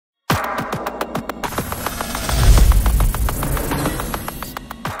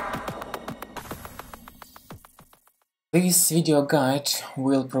This video guide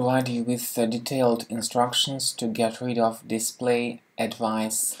will provide you with detailed instructions to get rid of DisplayAdvice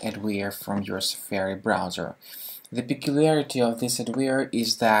adware from your Safari browser. The peculiarity of this adware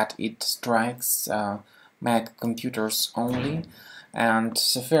is that it strikes Mac computers only, and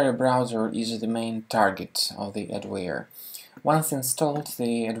Safari browser is the main target of the adware. Once installed,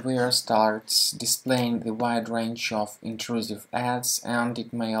 the adware starts displaying the wide range of intrusive ads, and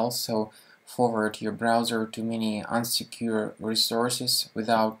it may also forward your browser to many unsecure resources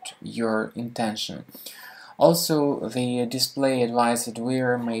without your intention. Also, the DisplayAdvice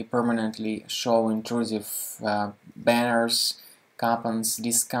adware may permanently show intrusive banners, coupons,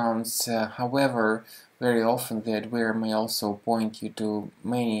 discounts. However, very often the adware may also point you to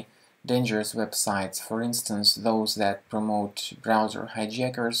many dangerous websites, for instance those that promote browser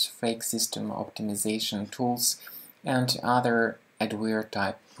hijackers, fake system optimization tools, and other adware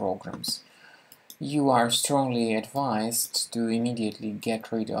type programs. You are strongly advised to immediately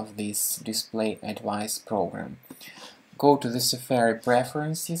get rid of this DisplayAdvice program. Go to the Safari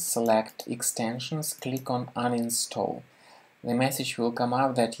Preferences, select Extensions, click on Uninstall. The message will come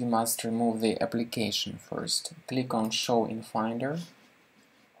up that you must remove the application first. Click on Show in Finder.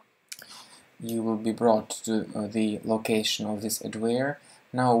 You will be brought to the location of this adware.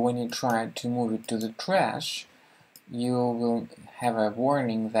 Now when you try to move it to the trash, you will have a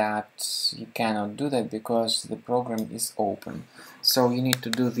warning that you cannot do that because the program is open. So you need to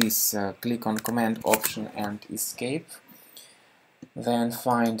do this, click on Command Option and Escape, then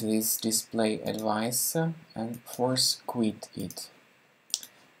find this DisplayAdvice and force quit it.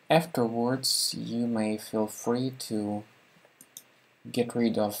 Afterwards you may feel free to get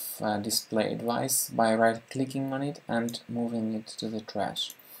rid of DisplayAdvice by right-clicking on it and moving it to the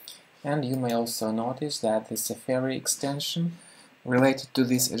trash. And you may also notice that the Safari extension related to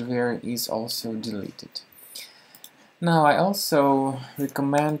this adware is also deleted. Now I also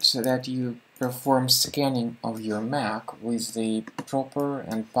recommend that you perform scanning of your Mac with the proper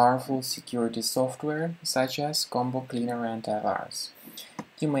and powerful security software such as Combo Cleaner and Antivirus.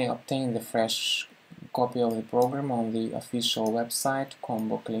 You may obtain the fresh copy of the program on the official website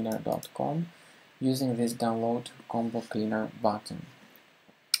combocleaner.com using this Download Combo Cleaner button.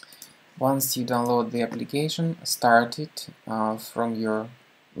 Once you download the application, start it from your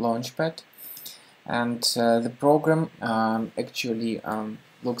launchpad, and the program actually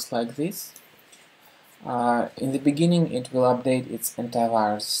looks like this. In the beginning it will update its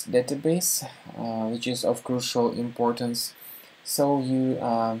antivirus database, which is of crucial importance. So you,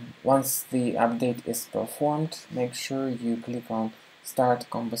 once the update is performed, make sure you click on Start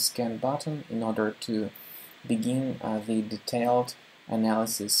Combo Scan button in order to begin the detailed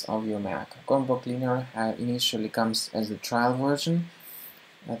analysis of your Mac. Combo Cleaner initially comes as a trial version,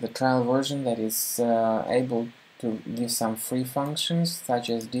 that is able to give some free functions such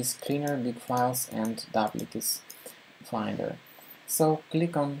as disk cleaner, big files, and duplicates finder. So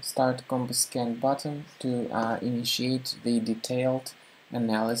click on Start Combo Scan button to initiate the detailed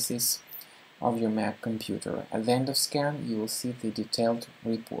analysis of your Mac computer. At the end of scan, you will see the detailed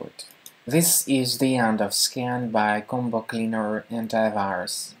report. This is the end of scan by Combo Cleaner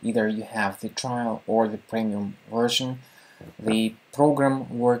Antivirus. Either you have the trial or the premium version. The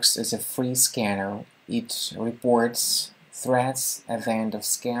program works as a free scanner. It reports threats at the end of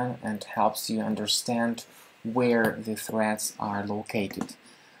scan and helps you understand where the threats are located.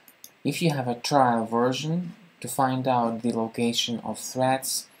 If you have a trial version, to find out the location of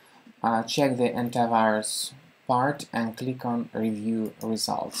threats, check the antivirus part and click on Review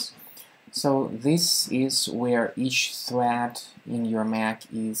Results. So this is where each threat in your Mac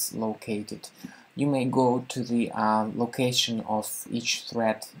is located. You may go to the location of each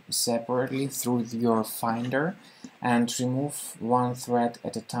threat separately through your Finder and remove one threat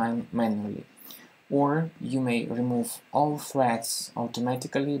at a time manually. Or you may remove all threads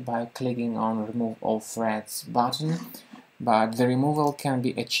automatically by clicking on Remove All Threads button, but the removal can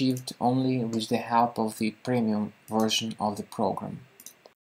be achieved only with the help of the premium version of the program.